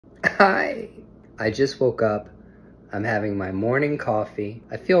Hi, I just woke up. I'm having my morning coffee.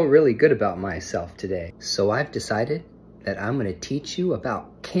 I feel really good about myself today. So I've decided that I'm gonna teach you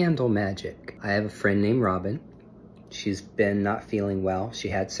about candle magic. I have a friend named Robin. She's been not feeling well. She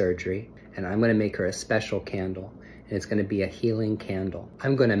had surgery, and I'm gonna make her a special candle, and it's gonna be a healing candle.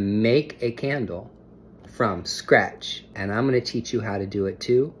 I'm gonna make a candle from scratch, and I'm gonna teach you how to do it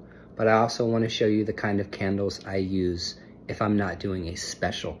too, but I also wanna show you the kind of candles I use if I'm not doing a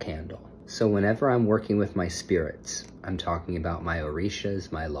special candle. So whenever I'm working with my spirits, I'm talking about my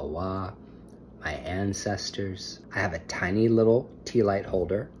orishas, my lawa, my ancestors. I have a tiny little tea light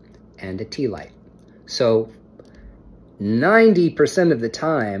holder and a tea light. So 90% of the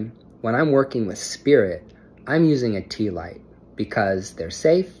time when I'm working with spirit, I'm using a tea light because they're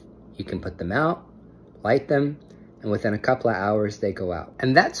safe, you can put them out, light them, and within a couple of hours they go out.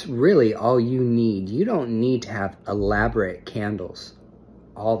 And that's really all you need. You don't need to have elaborate candles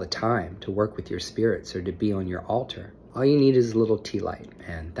all the time to work with your spirits or to be on your altar. All you need is a little tea light,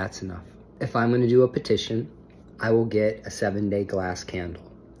 and that's enough. If I'm gonna do a petition, I will get a 7-day glass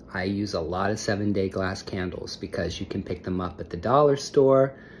candle. I use a lot of 7-day glass candles because you can pick them up at the dollar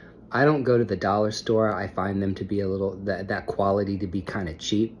store. I don't go to the dollar store. I find them to be a little, that quality to be kind of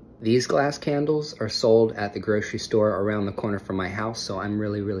cheap. These glass candles are sold at the grocery store around the corner from my house, so I'm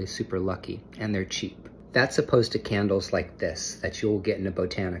really super lucky, and they're cheap. That's opposed to candles like this that you'll get in a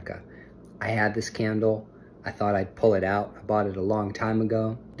Botanica. I had this candle. I thought I'd pull it out. I bought it a long time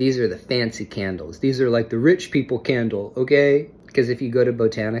ago. These are the fancy candles. These are like the rich people candle, okay? Because if you go to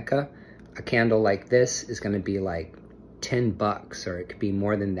Botanica, a candle like this is gonna be like 10 bucks, or it could be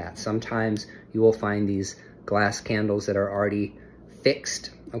more than that. Sometimes you will find these glass candles that are already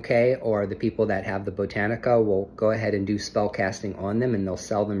fixed, okay? Or the people that have the Botanica will go ahead and do spellcasting on them, and they'll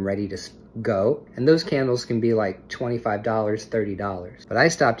sell them ready to go. And those candles can be like $25, $30. But I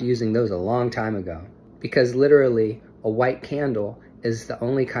stopped using those a long time ago because literally a white candle is the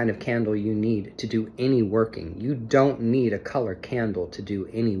only kind of candle you need to do any working. You don't need a color candle to do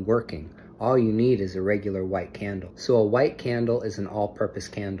any working. All you need is a regular white candle. So a white candle is an all-purpose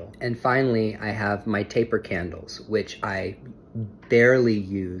candle. And finally, I have my taper candles, which I barely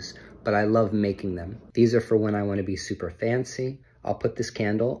use, but I love making them. These are for when I want to be super fancy. I'll put this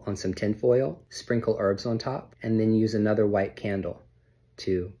candle on some tin foil, sprinkle herbs on top, and then use another white candle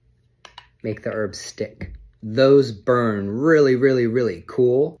to make the herbs stick. Those burn really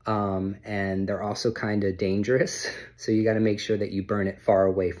cool, and they're also kind of dangerous. So you got to make sure that you burn it far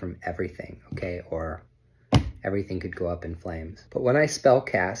away from everything, okay? Or everything could go up in flames. But when I spell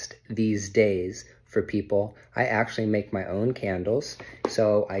cast these days for people, I actually make my own candles.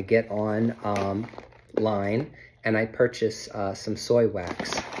 So I get on line and I purchase some soy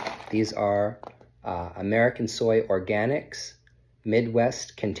wax. These are American Soy Organics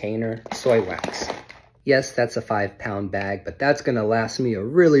Midwest Container Soy Wax. Yes, that's a 5-pound bag, but that's gonna last me a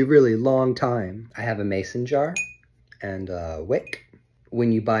really long time. I have a mason jar and a wick.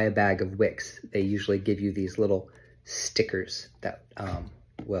 When you buy a bag of wicks, they usually give you these little stickers that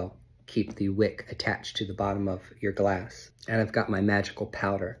will keep the wick attached to the bottom of your glass. And I've got my magical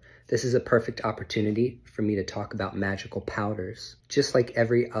powder. This is a perfect opportunity for me to talk about magical powders. Just like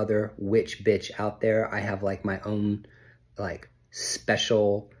every other witch bitch out there, I have like my own like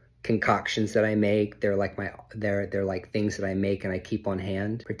special concoctions that I make. They're like they're like things that I make and I keep on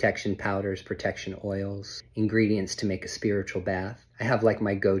hand. Protection powders, protection oils, ingredients to make a spiritual bath. I have like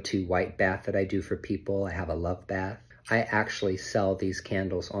my go-to white bath that I do for people. I have a love bath. I actually sell these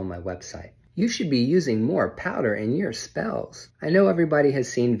candles on my website. You should be using more powder in your spells. I know everybody has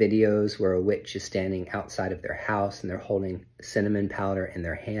seen videos where a witch is standing outside of their house and they're holding cinnamon powder in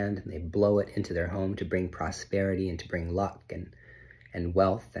their hand and they blow it into their home to bring prosperity and to bring luck and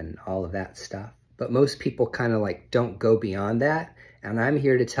wealth and all of that stuff. But most people kind of like don't go beyond that. And I'm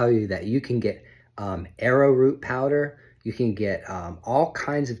here to tell you that you can get arrowroot powder. You can get all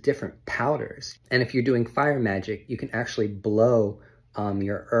kinds of different powders. And if you're doing fire magic, you can actually blow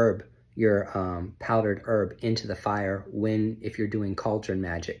your powdered herb into the fire if you're doing cauldron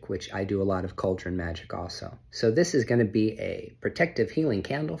magic, which I do a lot of cauldron magic also. So this is gonna be a protective healing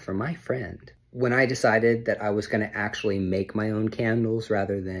candle for my friend. When I decided that I was gonna actually make my own candles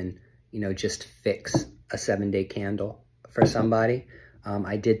rather than, just fix a 7-day candle for somebody,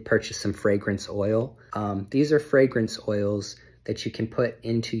 I did purchase some fragrance oil. These are fragrance oils that you can put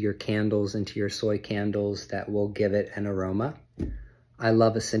into your candles, into your soy candles, that will give it an aroma. I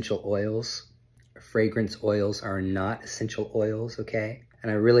love essential oils. Fragrance oils are not essential oils, okay?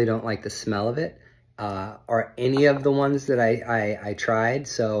 And I really don't like the smell of it. or any of the ones that I tried.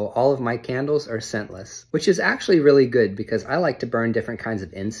 So all of my candles are scentless, which is actually really good because I like to burn different kinds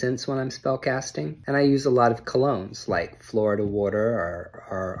of incense when I'm spellcasting. And I use a lot of colognes like Florida Water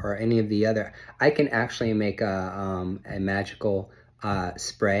or any of the other. I can actually make a magical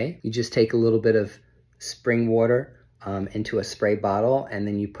spray. You just take a little bit of spring water into a spray bottle, and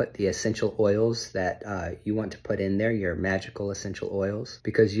then you put the essential oils that you want to put in there, your magical essential oils,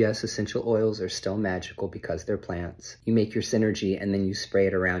 because yes, essential oils are still magical because they're plants. You make your synergy and then you spray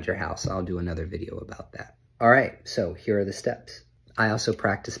it around your house. I'll do another video about that. All right, so here are the steps. I also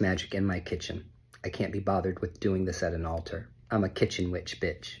practice magic in my kitchen. I can't be bothered with doing this at an altar. I'm a kitchen witch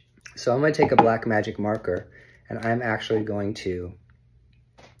bitch. So I'm gonna take a black magic marker and I'm actually going to,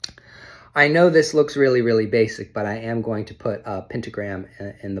 I know this looks really, really basic, but I am going to put a pentagram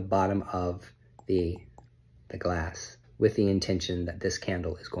in the bottom of the glass with the intention that this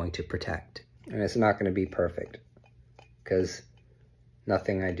candle is going to protect. And it's not going to be perfect because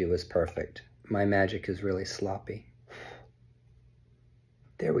nothing I do is perfect. My magic is really sloppy.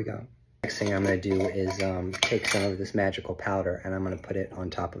 There we go. Next thing I'm going to do is take some of this magical powder and I'm going to put it on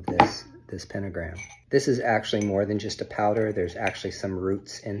top of this pentagram. This is actually more than just a powder. There's actually some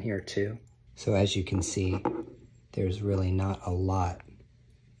roots in here too. So as you can see, there's really not a lot.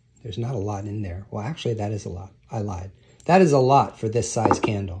 There's not a lot in there. Well, actually that is a lot. I lied. That is a lot for this size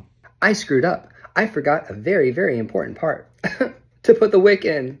candle. I screwed up. I forgot a very, very important part to put the wick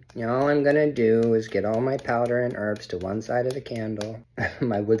in. You know, all I'm gonna do is get all my powder and herbs to one side of the candle.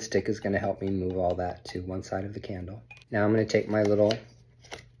 My wood stick is gonna help me move all that to one side of the candle. Now I'm gonna take my little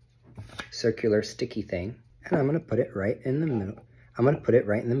circular sticky thing and I'm gonna put it right in the middle. I'm gonna put it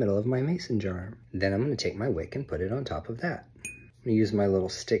right in the middle of my mason jar. Then I'm gonna take my wick and put it on top of that. I'm gonna use my little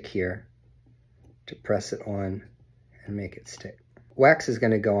stick here to press it on and make it stick. Wax is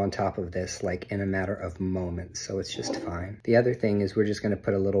gonna go on top of this like in a matter of moments, so it's just fine. The other thing is we're just gonna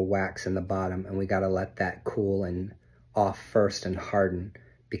put a little wax in the bottom and we gotta let that cool and off first and harden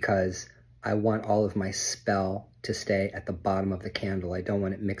because I want all of my spell to stay at the bottom of the candle. I don't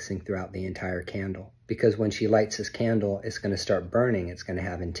want it mixing throughout the entire candle. Because when she lights this candle, it's going to start burning. It's going to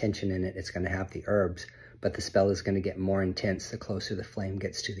have intention in it. It's going to have the herbs. But the spell is going to get more intense the closer the flame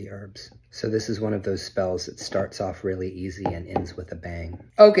gets to the herbs. So this is one of those spells that starts off really easy and ends with a bang.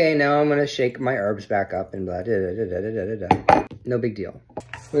 Okay, now I'm going to shake my herbs back up and blah, da, da, da, da, da, da, da. No big deal.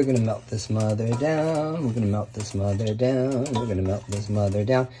 We're going to melt this mother down. We're going to melt this mother down. We're going to melt this mother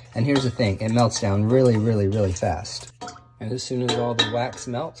down. And here's the thing. It melts down really, really, really fast. And as soon as all the wax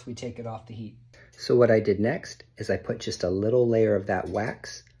melts, we take it off the heat. So what I did next is I put just a little layer of that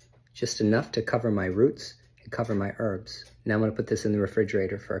wax, just enough to cover my roots and cover my herbs. Now I'm going to put this in the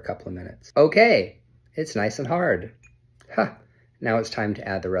refrigerator for a couple of minutes. Okay, it's nice and hard. Huh. Now it's time to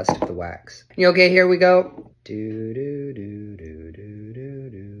add the rest of the wax. You okay? Here we go. Do, do, do, do, do, do,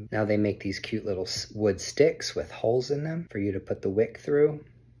 do. Now they make these cute little wood sticks with holes in them for you to put the wick through.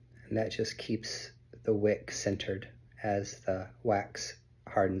 And that just keeps the wick centered as the wax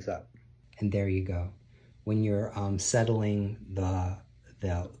hardens up. And there you go. When you're settling the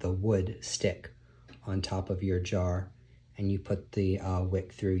wood stick on top of your jar and you put the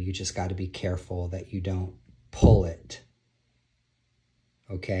wick through, you just got to be careful that you don't pull it,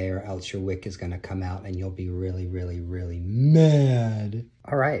 okay? Or else your wick is going to come out and you'll be really, really, really mad.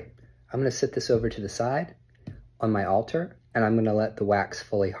 All right, I'm going to set this over to the side on my altar and I'm going to let the wax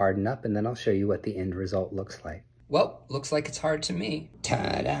fully harden up and then I'll show you what the end result looks like. Well, looks like it's hard to me.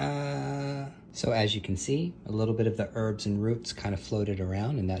 Ta-da! So as you can see, a little bit of the herbs and roots kind of floated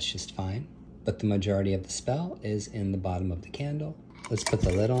around and that's just fine. But the majority of the spell is in the bottom of the candle. Let's put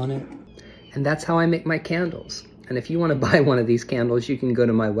the lid on it. And that's how I make my candles. And if you want to buy one of these candles, you can go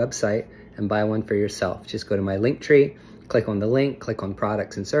to my website and buy one for yourself. Just go to my link tree, click on the link, click on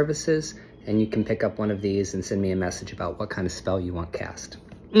products and services, and you can pick up one of these and send me a message about what kind of spell you want cast.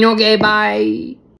 Okay, bye!